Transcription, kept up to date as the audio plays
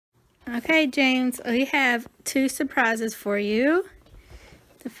Okay, James, we have two surprises for you.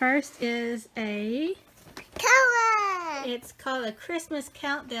 The first is a color. It's called a Christmas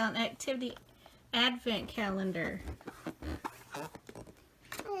Countdown Activity Advent Calendar.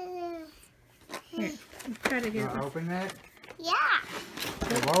 Here, try to get it. Open it. Yeah.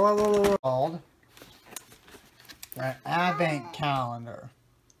 Whoa. Called an Advent Calendar.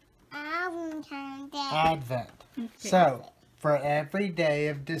 Advent. Okay. So, for every day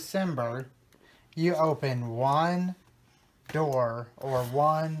of December, you open one door or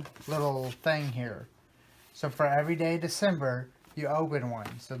one little thing here. So for every day of December, you open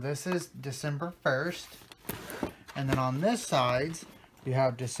one. So this is December 1st. And then on this side, you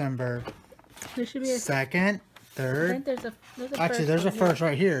have December There should be a 2nd, I 3rd. think there's a Actually, there's a first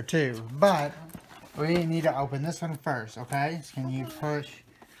right here too. But we need to open this one first, okay? So can you push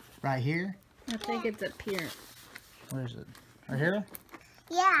right here? I think it's up here. Where is it? Right here?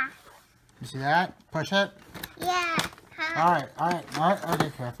 Yeah. You see that? Push it. Yeah. Alright.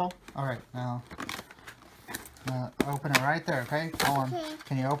 Okay, careful. Alright, now open it right there, okay? Hold on. Okay.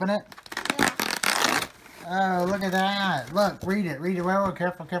 Can you open it? Yeah. Oh, look at that. Look, read it. Whoa,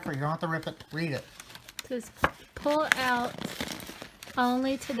 careful. You don't have to rip it. Read it. It says pull out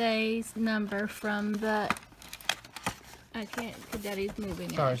only today's number from the I can't because Daddy's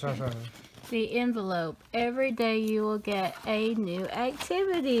moving it. Sorry. The envelope. Every day you will get a new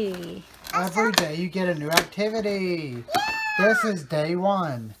activity. Every day you get a new activity. Yeah. This is day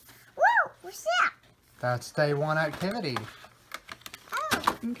 1. Woo! What's that? That's day 1 activity.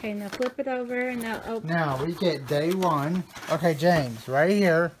 Oh. Okay, now flip it over and now open. Now we get day 1. Okay, James, right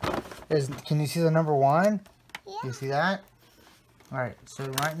here is, can you see the number 1? Yeah. You see that? Alright, so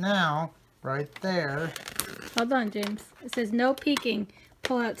right now, right there. Hold on, James. It says no peeking.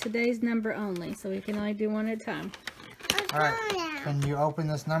 Pull out today's number only, so we can only do one at a time. Alright, can you open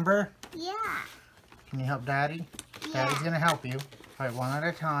this number? Yeah. Can you help Daddy? Yeah. Daddy's gonna help you. Alright, one at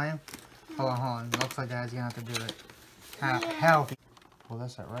a time. Hold on. Looks like Daddy's gonna have to do it. Help. Pull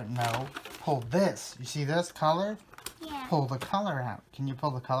this out, right? No. Pull this. You see this color? Yeah. Pull the color out. Can you pull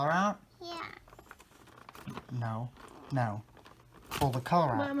the color out? Yeah. No. Pull the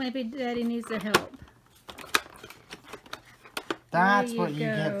color Well, out. maybe Daddy needs the help. That's There what you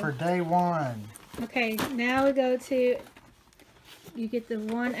get go. for day 1. Okay, now we go to, you get the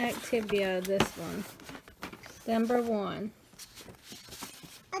one activity out of this one. Number 1.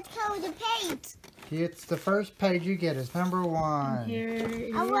 Let's go to the page. It's the first page you get is number 1. Here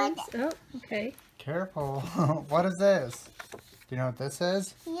it I want is. Oh, okay. Careful. What is this? Do you know what this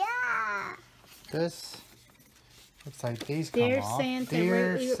is? Yeah. This looks like these Dear come off. Santa,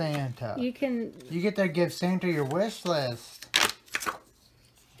 Dear you- Santa. You can, You get to give Santa your wish list.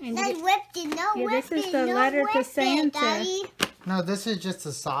 and No you get, whipping, no Yeah, whipping, this is the no letter to whipping, Santa. Daddy. No, this is just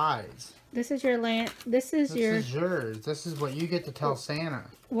the size. this is your this is This your, is yours. This is what you get to tell Santa.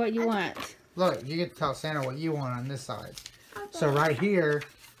 what you want. Look, you get to tell Santa what you want on this side. Okay. So right here,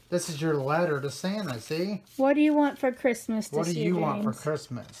 this is your letter to Santa, see? What do you want for Christmas this What do year, you want for James?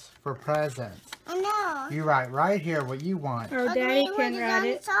 Christmas? For presents? I know. You write right here what you want. Or Okay, Daddy what can is write on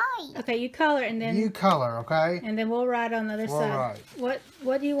it. the side? Okay, you color and then You color, okay? and then we'll write on the other We'll side. write.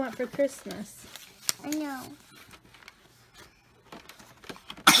 What do you want for Christmas? I know.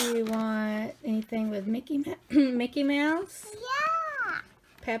 Do you want anything with Mickey Mouse? Yeah.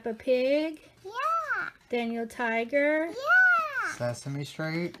 Peppa Pig? Yeah. Daniel Tiger? Yeah. Sesame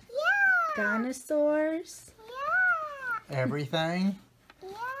Street, Yeah. Dinosaurs? Yeah. everything, Yeah.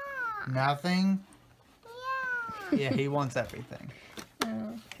 nothing. Yeah. Yeah, he wants everything.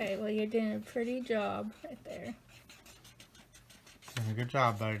 Okay, well you're doing a pretty job right there. Doing a good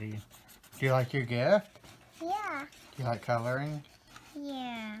job, buddy. Do you like your gift? Yeah. Do you like coloring?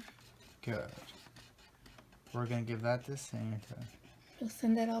 Yeah. Good. We're going to give that to Santa. We'll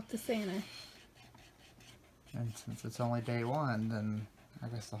send that off to Santa. And since it's only day 1, then I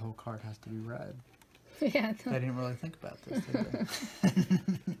guess the whole card has to be red. Yeah. They didn't really think about this, did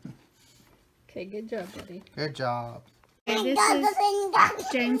they? Okay, good job, buddy. Good job. Okay, this is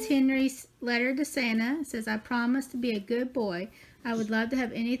James Henry's letter to Santa. It says, I promise to be a good boy. I would love to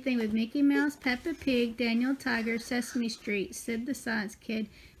have anything with Mickey Mouse, Peppa Pig, Daniel Tiger, Sesame Street, Sid the Science Kid,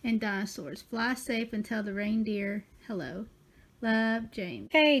 and dinosaurs. Fly safe and tell the reindeer hello. Love, James.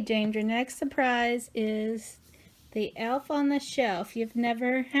 Hey, James, your next surprise is the elf on the shelf. You've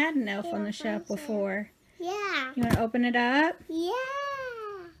never had an elf on the shelf before. Yeah. You want to open it up? Yeah.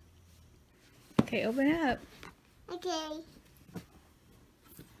 Okay, open it up. Okay.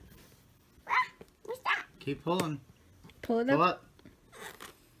 Ah, what's that? Keep pulling. Pull it Pull up. up.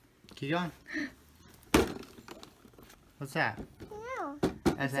 Keep going. What's that? No.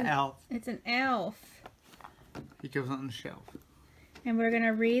 That's an elf. It's an elf. He goes on the shelf. And we're going to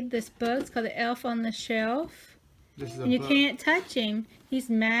read this book. It's called The Elf on the Shelf. This is a And you book. can't touch him.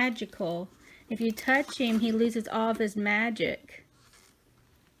 He's magical. If you touch him, he loses all of his magic.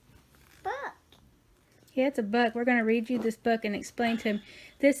 Book. Yeah, it's a book. We're going to read you this book and explain to him.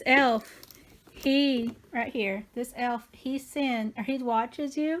 This elf, right here, this elf, he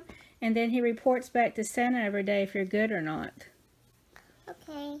watches you, and then he reports back to Santa every day if you're good or not.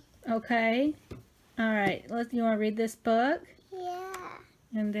 Okay. Okay? Alright, you want to read this book? Yeah.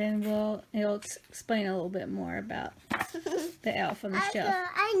 And then it'll explain a little bit more about the elf on the shelf.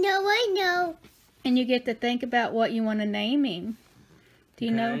 I know. And you get to think about what you want to name him. Do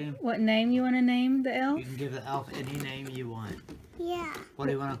you know what name you want to name the elf? You can give the elf any name you want. Yeah. What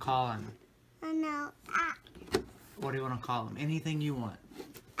do you want to call him? I know. What do you want to call him? Anything you want.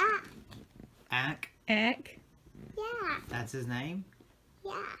 Ack? Ack. Yeah. That's his name?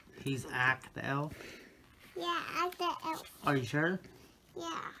 Yeah. He's Ack the elf? Yeah, Ack the elf. Are you sure? Yeah.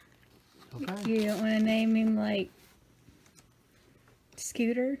 Okay. You don't want to name him like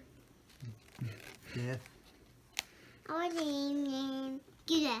Scooter? Yeah. I want to name him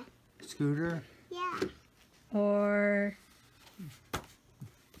Scooter. Scooter? Yeah. Or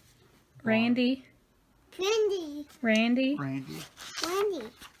Randy? Randy. Randy? Randy? Randy.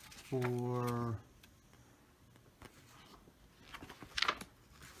 Or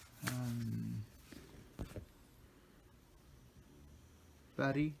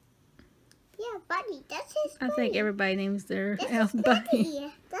Buddy? Yeah, Buddy. That's his I Buddy. think everybody names their That's elf his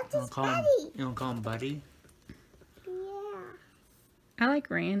Buddy. That's You his want to call him? Buddy. You want to call him Buddy? Yeah. I like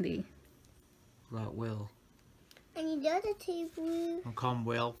Randy. What about Will? And the other two blue. You want to call him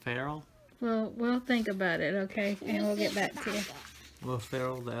Will Ferrell? Well, we'll think about it, okay? And we'll get back to you. Will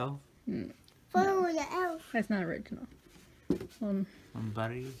Ferrell the elf? Follow the elf. That's not original.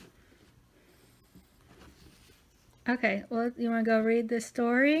 Buddy? Okay, well, you want to go read this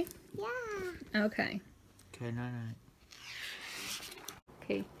story? Yeah. Okay. Okay, night.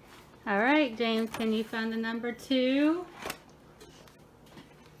 Okay. All right, James, can you find the number 2?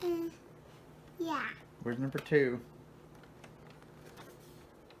 Yeah. Where's number 2? You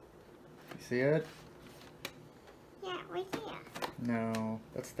see it? Yeah, right here. No,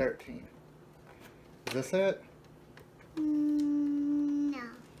 that's 13. Is this it? No.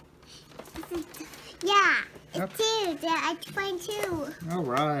 Yeah, Yep. it's 2. Yeah, I find 2. All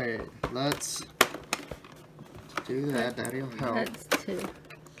right, let's do that. Daddy will help. That's 2.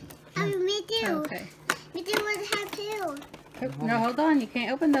 Oh, me too. Okay. Me too would have 2. No, hold on. You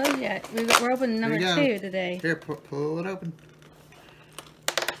can't open those yet. We're opening number Here you go. 2 today. Here, pull it open.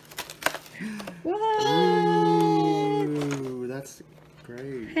 What? Ooh, that's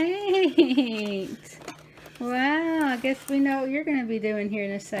great. Thanks. Wow, I guess we know what you're going to be doing here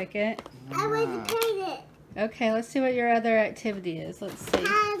in a second. I want to play it. Okay, let's see what your other activity is. Let's see.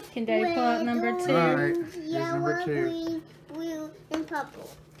 Can Daddy pull out number 2? All right, here's Yellow, number 2. green, blue, and purple.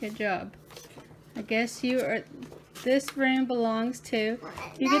 Good job. I guess this room belongs to.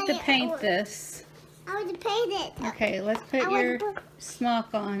 You get to paint this. I want to paint it. Okay, let's put I want your to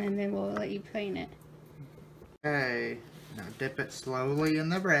smock on and then we'll let you paint it. Okay, now dip it slowly in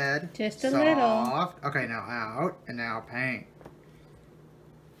the red. Just a Soft. little. Okay, now out, and now paint.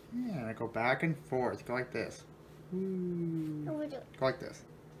 Yeah, go back and forth. Go like this. Ooh. I want to- Go like this.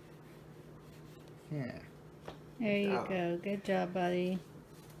 Yeah. There you Oh. go. Good job, buddy.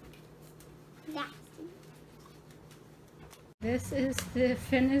 Yeah. This is the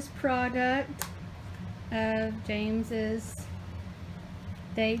finished product of James's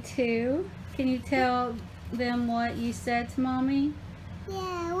day 2. Can you tell them what you said to Mommy?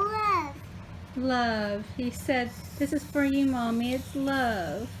 Yeah, love. Love. He said, "This is for you, Mommy. It's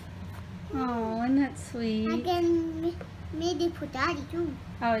love." Oh, isn't that I sweet? can made it for Daddy too.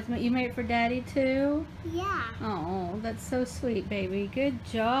 Oh, you made it for Daddy too? Yeah. Oh, that's so sweet, baby. Good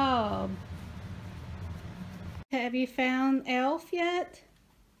job. Have you found Elf yet?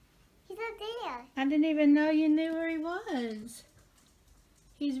 He's not there. I didn't even know you knew where he was.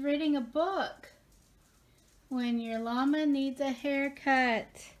 He's reading a book. When your llama needs a haircut.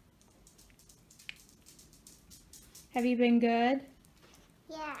 Have you been good?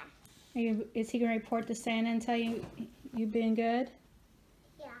 Yeah. Is he going to report to Santa and tell you you've been good?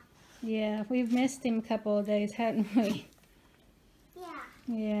 Yeah. Yeah, we've missed him a couple of days, haven't we? Yeah.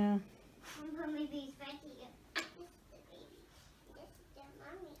 Yeah. Maybe he's right here. This is the baby. This is the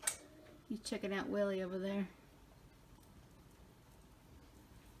mommy. He's checking out Willie over there.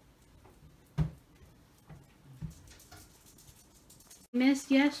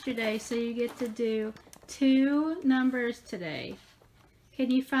 Missed yesterday, so you get to do 2 numbers today. Can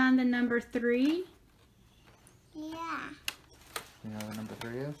you find the number 3? Yeah. You know what the number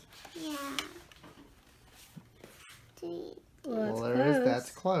 3 is? Yeah. 3. Well, Well, there is. That's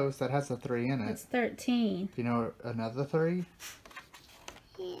close. That has a 3 in it. It's 13. Do you know another 3?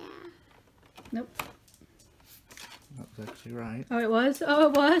 Yeah. Nope. That was actually right. Oh, it was? Oh,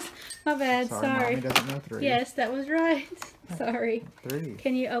 it was? My bad. Sorry, Sorry. Mommy doesn't know 3. Yes, that was right. Sorry. 3.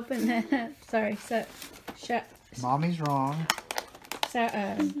 Can you open that up? Sorry. Mommy's wrong.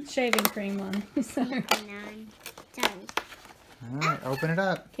 Shaving cream one. Sorry. 9. Sorry. Alright, open it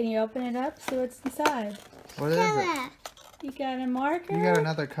up. Can you open it up? See what's inside. What is it? Color. You got a marker? You got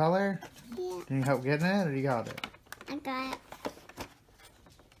another color? Yeah. Can you help getting it, or you got it? I got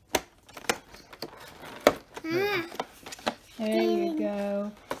it. There you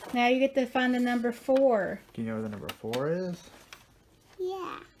go. Now you get to find the number 4. Do you know where the number 4 is?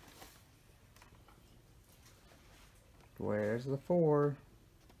 Yeah. Where's the 4?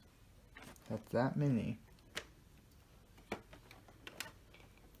 That's that many.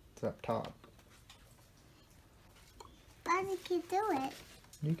 It's up top. But I can do it.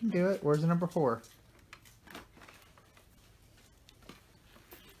 You can do it. Where's the number 4?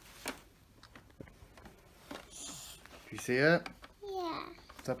 You see it? Yeah.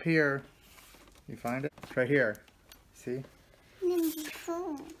 It's up here. You find it? It's right here. See? Number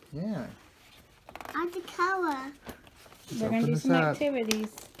 4. Yeah. On the color. Just We're going to open do this some up. activities.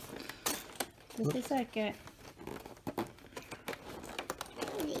 Just a second.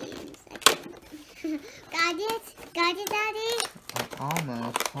 Got it? Got it, Daddy?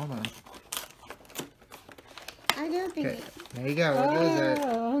 Almost. Hold on. I'll open Okay. it. There you go. What is it?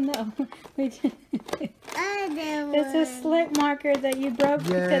 Oh, no. Other one. It's a slip marker that you broke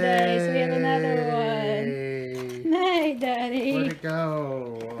today, so we have another one. Yay. Nay, Daddy. Where'd it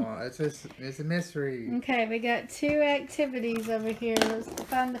go? It's a mystery. Okay, we got 2 activities over here. Let's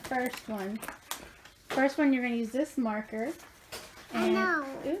find the first one. First one, you're going to use this marker. Oh, no.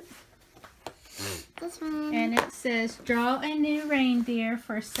 Oops. This one. And it says, draw a new reindeer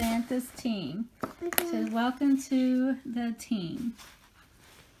for Santa's team. It says, welcome to the team.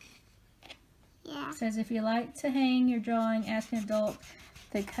 Yeah. It says, if you like to hang your drawing, ask an adult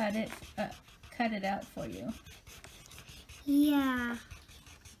to cut it out for you. Yeah.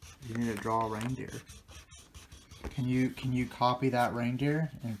 You need to draw a reindeer. Can you copy that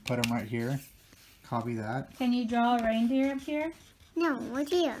reindeer and put them right here? Copy that. Can you draw a reindeer up here? No, what's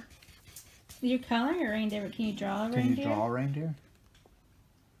here? You're coloring a reindeer, but can you draw a Can reindeer? you draw a reindeer?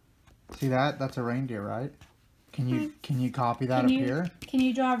 See that? That's a reindeer, right? Can you copy that up here? Can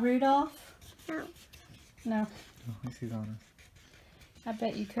you draw Rudolph? No. No. Oh, I see on I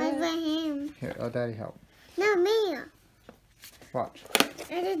bet you I could. want him. Here, oh, Daddy, help. No, me. Watch.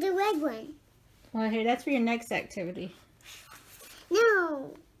 I did the red one. Well, here, that's for your next activity.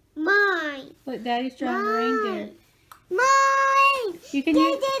 No. Mine. Look, Daddy's drawing a reindeer. Mine. You can Take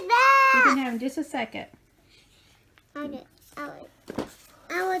use, it you back. can have him just a second. I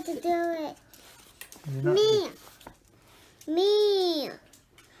want to do it. You're not- Me.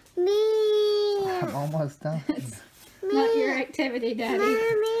 I'm almost done. Not your activity, Daddy.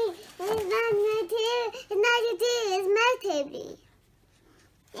 Mommy, it's not my TV. It's not your TV. It's my TV.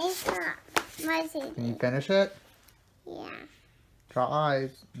 It's not my Can you TV. finish it? Yeah. Draw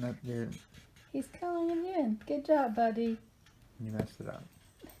eyes. No, you He's coloring you in. Good job, buddy. messed it up.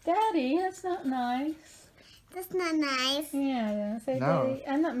 Daddy, that's not nice. That's not nice. Yeah, say No. Daddy.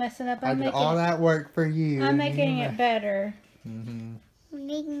 I'm not messing up. I I'm did making all that work for you. I'm making it better. Mm-hmm. I'm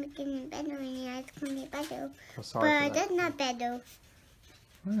making it better and it's going to be better. Oh, sorry for But that. that's not better.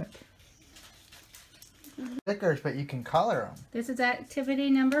 What? Stickers, but you can color them. This is activity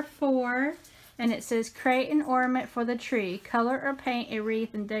number 4, and it says create an ornament for the tree. Color or paint a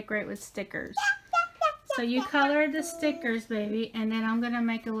wreath and decorate with stickers. So you color the stickers, baby, and then I'm going to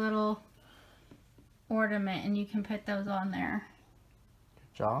make a little ornament, and you can put those on there.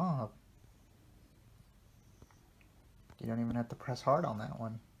 Good job. You don't even have to press hard on that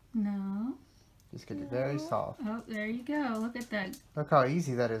one. No. Just get it very soft. Oh, there you go. Look at that. Look how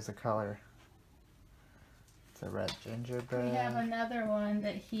easy that is to color. It's a red We gingerbread. have another one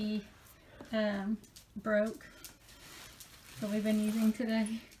that he broke that we've been using today.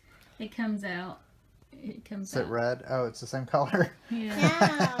 It comes out. It comes Is it out. red? Oh, it's the same color.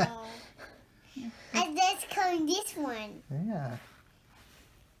 Yeah. No. And let's color this one. Yeah.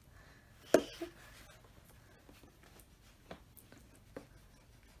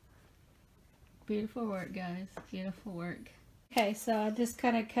 Beautiful work, guys. Beautiful work. Okay, so I just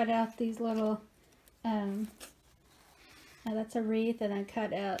kind of cut out these little, now that's a wreath, and I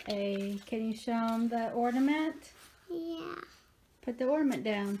cut out a, can you show them the ornament? Yeah. put the ornament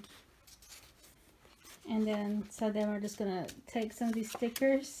down. And then, so then we're just gonna take some of these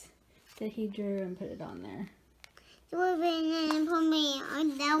stickers that he drew and put it on there. You were going to put me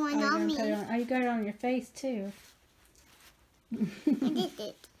on that one on me. Oh, you got it on your face too. I did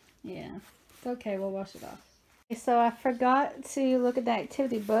it. Yeah. It's okay, we'll wash it off. Okay, so I forgot to look at the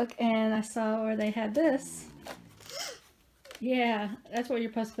activity book and I saw where they had this. Yeah, that's what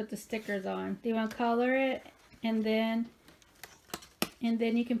you're supposed to put the stickers on. Do you want to color it? And then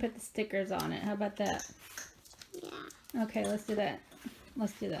you can put the stickers on it. How about that? Yeah. Okay, let's do that.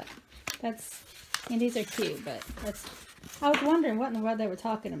 Let's do that. And these are cute, but I was wondering what in the world they were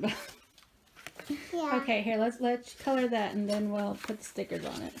talking about. Yeah. Okay, here, let's color that and then we'll put the stickers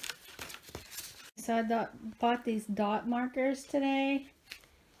on it. So I bought these dot markers today.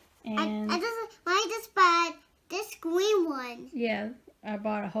 And I just bought this green one. Yeah, I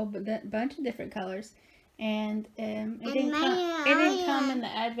bought a whole bunch of different colors. And it didn't come in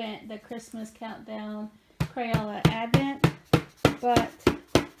the Christmas countdown Crayola Advent, but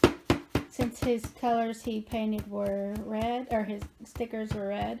since his colors he painted were red, or his stickers were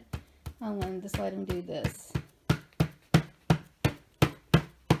red, I'm going to just let him do this.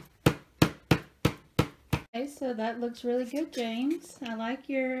 Okay, so that looks really good, James. I like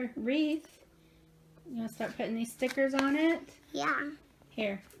your wreath. You want to start putting these stickers on it? Yeah.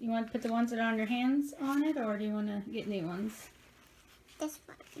 Here, you want to put the ones that are on your hands on it, or do you want to get new ones? This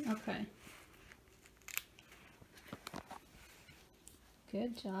one. Okay.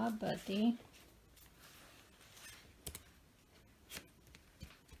 Good job, buddy.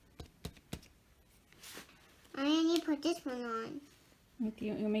 I need to put this one on.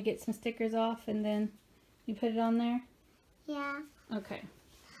 You want me to get some stickers off and then you put it on there? Yeah. Okay.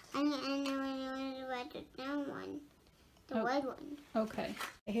 I know to write the down one. The red one. Okay.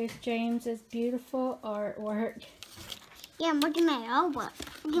 Here's James's beautiful artwork. Yeah, look at my artwork.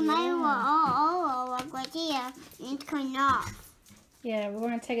 Look at my artwork right here. And it's coming off. Yeah, we're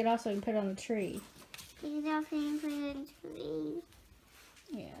going to take it off so we can put it on the tree. Take it off and put it on the tree.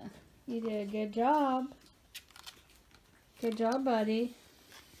 Yeah, you did a good job. Good job, buddy.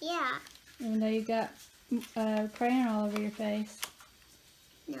 Yeah. Even though you got crayon all over your face.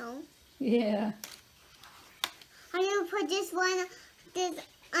 No. Yeah. I'm going to put this one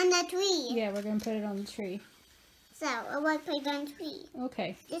on the tree. Yeah, we're going to put it on the tree. So, I want to put it on the tree.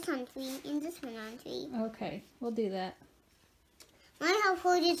 Okay. This on tree and this one on tree. Okay, we'll do that. I will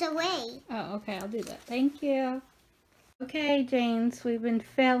hold this away. Oh, okay, I'll do that. Thank you. Okay, James, we've been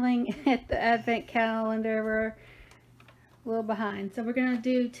failing at the Advent calendar. We're a little behind. So we're going to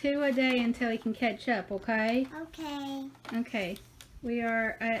do 2 a day until we can catch up, okay? Okay. Okay, we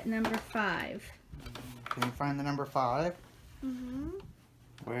are at number 5. Can you find the number 5? Mm-hmm.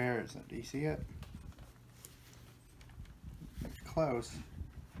 Where is it? Do you see it? It's close.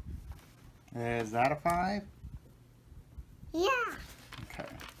 Is that a 5? Yeah. Okay.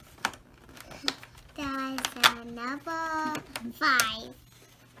 There's a number 5.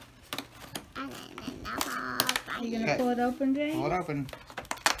 And then a number 5. Are you going to pull it open, James? Pull it open.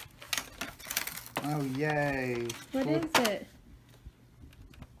 Oh, yay. What is it?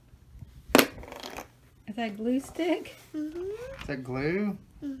 Is that glue stick? Mm-hmm. Is that glue?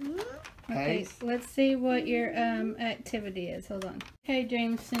 Mm-hmm. Okay, Paste? let's see what your activity is. Hold on. Okay,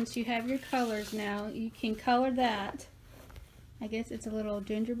 James, since you have your colors now, you can color that. I guess it's a little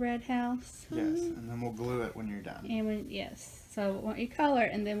gingerbread house. Yes, and then we'll glue it when you're done. And yes, so why don't you color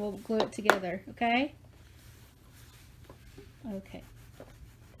and then we'll glue it together, okay? Okay.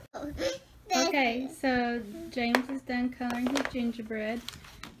 Okay, so James is done coloring his gingerbread.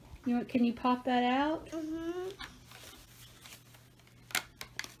 Can you pop that out? Mm-hmm.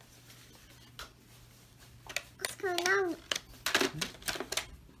 What's going on?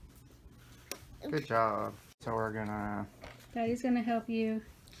 Good job. So we're gonna... Daddy's gonna help you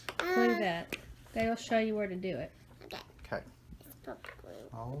glue that. They'll show you where to do it. Okay. Okay. It's purple glue.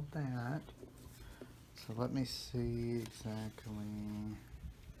 Hold that. So let me see exactly.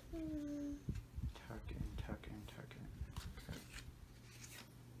 Tuck in, tuck in, tuck in. Okay.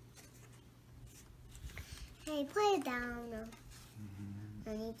 Hey, put it down. I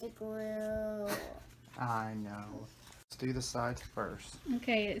need to glue. I know. Let's do the sides first.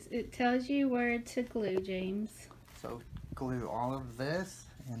 Okay, it tells you where to glue, James. So glue all of this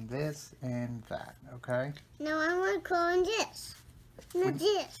and that, okay? No, I want to glue on this. Not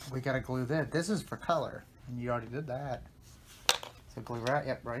this. We gotta glue this. This is for color, and you already did that. So glue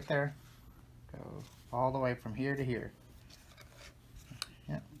right there. Go all the way from here to here.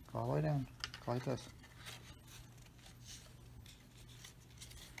 Yep, go all the way down. Go like this.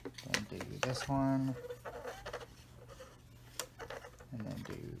 Then do this one. And then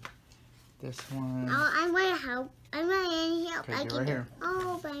do this one. Oh, I want to help. I want any help. Okay, I do can right here.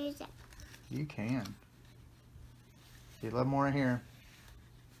 Oh, by yourself. You can. See, a little more here.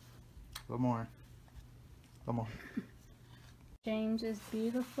 A little more. A little more. James's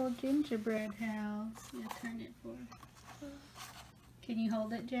beautiful gingerbread house. You turn it for her. Can you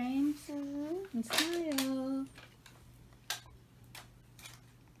hold it, James? And smile.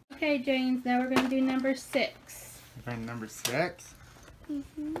 Okay, James, now we're going to do number 6. We're going to number 6.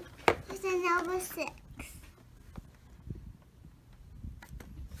 This is number 6.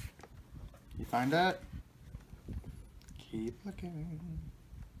 You find it? Keep looking.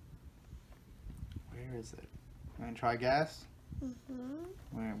 Where is it? You want to try guess?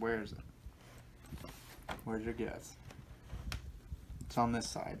 Where is it? Where's your guess? It's on this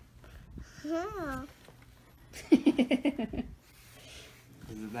side. Oh. Is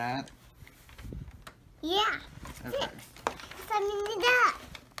it that? Yeah. Okay. Something to that.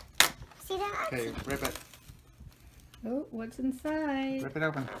 See that? Okay, rip it. Oh, what's inside? Rip it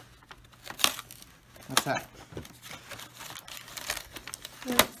open. What's that?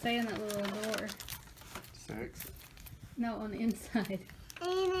 What's it say on that little door? 6. No, on the inside.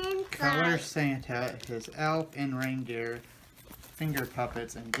 And then Color 5. Santa, his elf and reindeer finger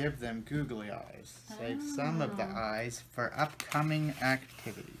puppets, and give them googly eyes. Save some of the eyes for upcoming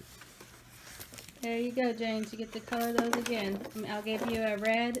activities. There you go, James. You get to color those again. I'll give you a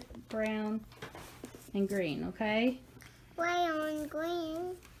red, brown, and green, okay? White on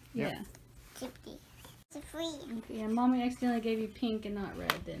green. Yeah. Chippy. It's free. Okay, yeah, Mommy accidentally gave you pink and not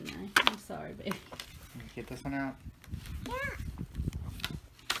red, didn't I? I'm sorry, baby. Get this one out. Yeah.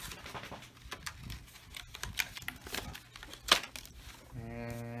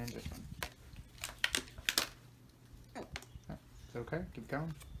 And this one. Oh, it's okay. Keep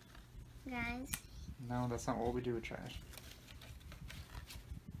going. Guys. No, that's not what we do with trash.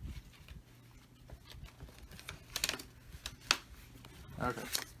 Okay.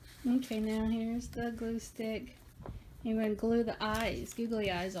 Okay, now here's the glue stick. You're going to glue the eyes,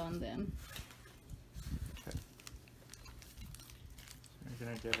 googly eyes on them. Okay. So you're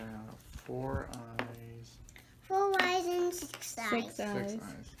going to get out 4 eyes. 4 eyes and 6 eyes. 6 eyes. 6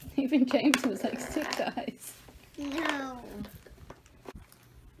 eyes. Even James was like 6 eyes. No.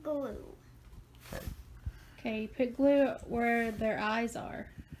 Glue. Okay, put glue where their eyes are.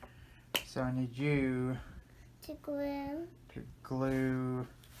 So I need you To glue. to glue.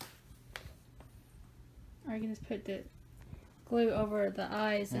 Or you can just put the glue over the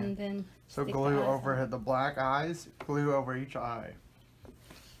eyes and then So stick glue the eyes over on. the black eyes, glue over each eye.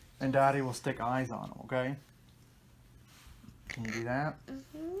 And Daddy will stick eyes on them, okay? Can you do that?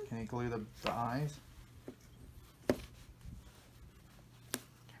 Can you glue the eyes?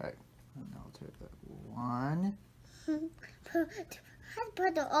 Okay. And I'll take that 1. I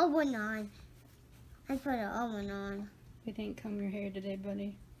put the oven on. I put the oven on. We didn't comb your hair today,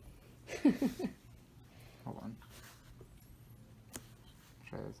 buddy. Hold on.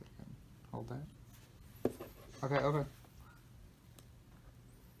 Try this again. Hold that. Okay, okay.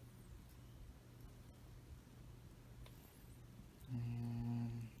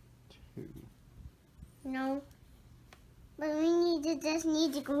 And 2. No. But we just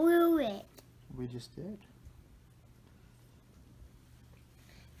need to glue it. We just did.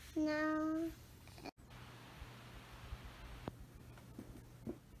 No.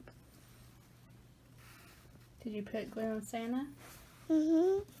 Did you put glue on Santa?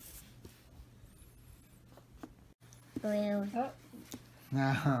 Glue. Oh,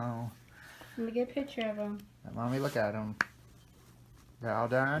 No. let me get a picture of them. Let Mommy look at them. They're all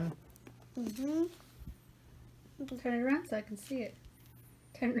done? Turn it around so I can see it.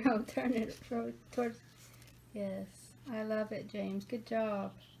 Turn around, turn it towards. Yes, I love it, James. Good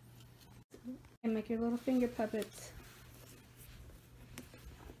job. And make your little finger puppets.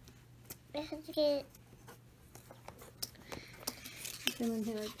 I have to get Put them in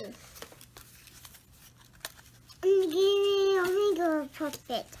here like this. I'm getting a finger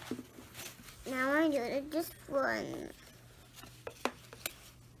puppet. Now I'm doing this one.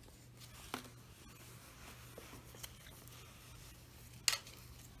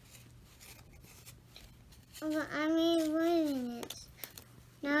 I'm running it.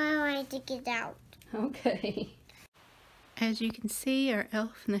 Now I want to get out. Okay. As you can see, our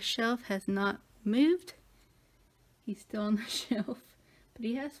elf on the shelf has not moved. He's still on the shelf, but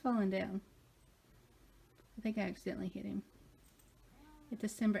he has fallen down. I think I accidentally hit him. It's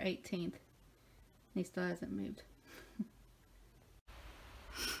December 18th, and he still hasn't moved.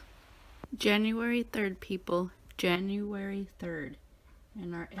 January 3rd, people. January 3rd.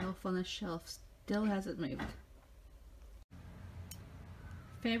 And our elf on the shelf still hasn't moved.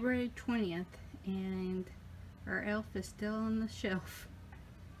 February 20th, and our elf is still on the shelf.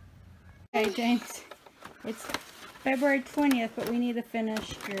 Okay, James, it's February 20th, but we need to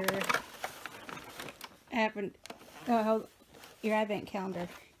finish your Advent calendar.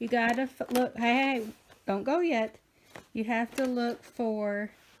 You gotta look. Hey, don't go yet. You have to look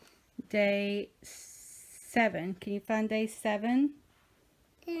for day 7. Can you find day 7?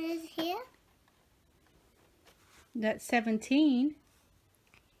 It is here. That's 17.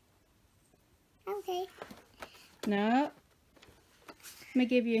 Okay. No. Let me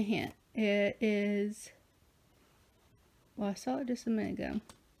give you a hint. It is, well, I saw it just a minute ago.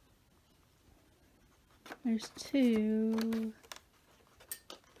 There's 2.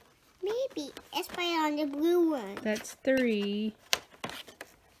 Maybe. It's right on the blue one. That's 3.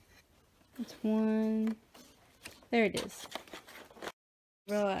 That's 1. There it is.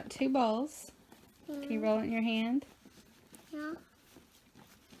 Roll out 2 balls. Can you roll it in your hand? Yeah.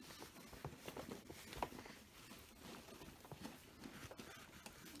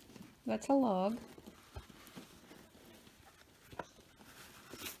 That's a log.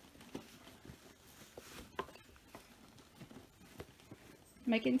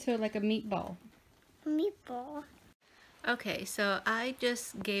 Make it into like a meatball. Meatball. Okay, so I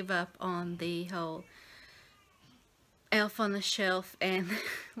just gave up on the whole Elf on the Shelf, and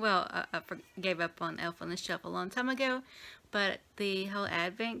well, I gave up on Elf on the Shelf a long time ago, but the whole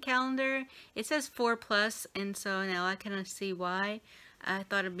Advent calendar, it says 4+, and so now I kind of see why. I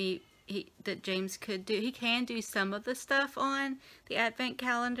thought it'd be that James could do. He can do some of the stuff on the Advent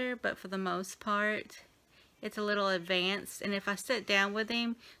calendar, but for the most part, it's a little advanced, and if I sit down with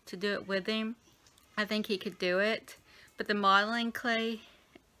him to do it with him, I think he could do it. But the modeling clay,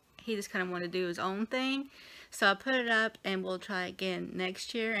 he just kind of wanted to do his own thing. So I put it up, and we'll try again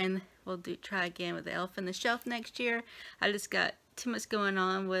next year, and we'll try again with the Elf on the Shelf next year. I just got too much going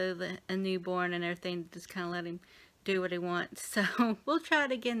on with a newborn and everything to just kind of let him do what he wants. So we'll try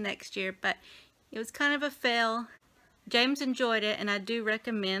it again next year, but it was kind of a fail. James enjoyed it, and I do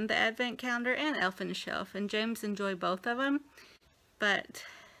recommend the Advent calendar and Elf on the Shelf, and James enjoyed both of them, but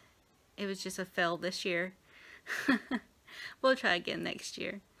it was just a fail this year. We'll try again next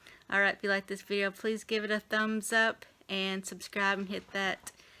year. Alright, if you like this video, please give it a thumbs up and subscribe and hit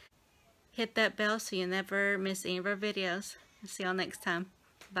that bell so you never miss any of our videos. See y'all next time.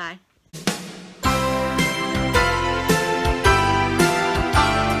 Bye.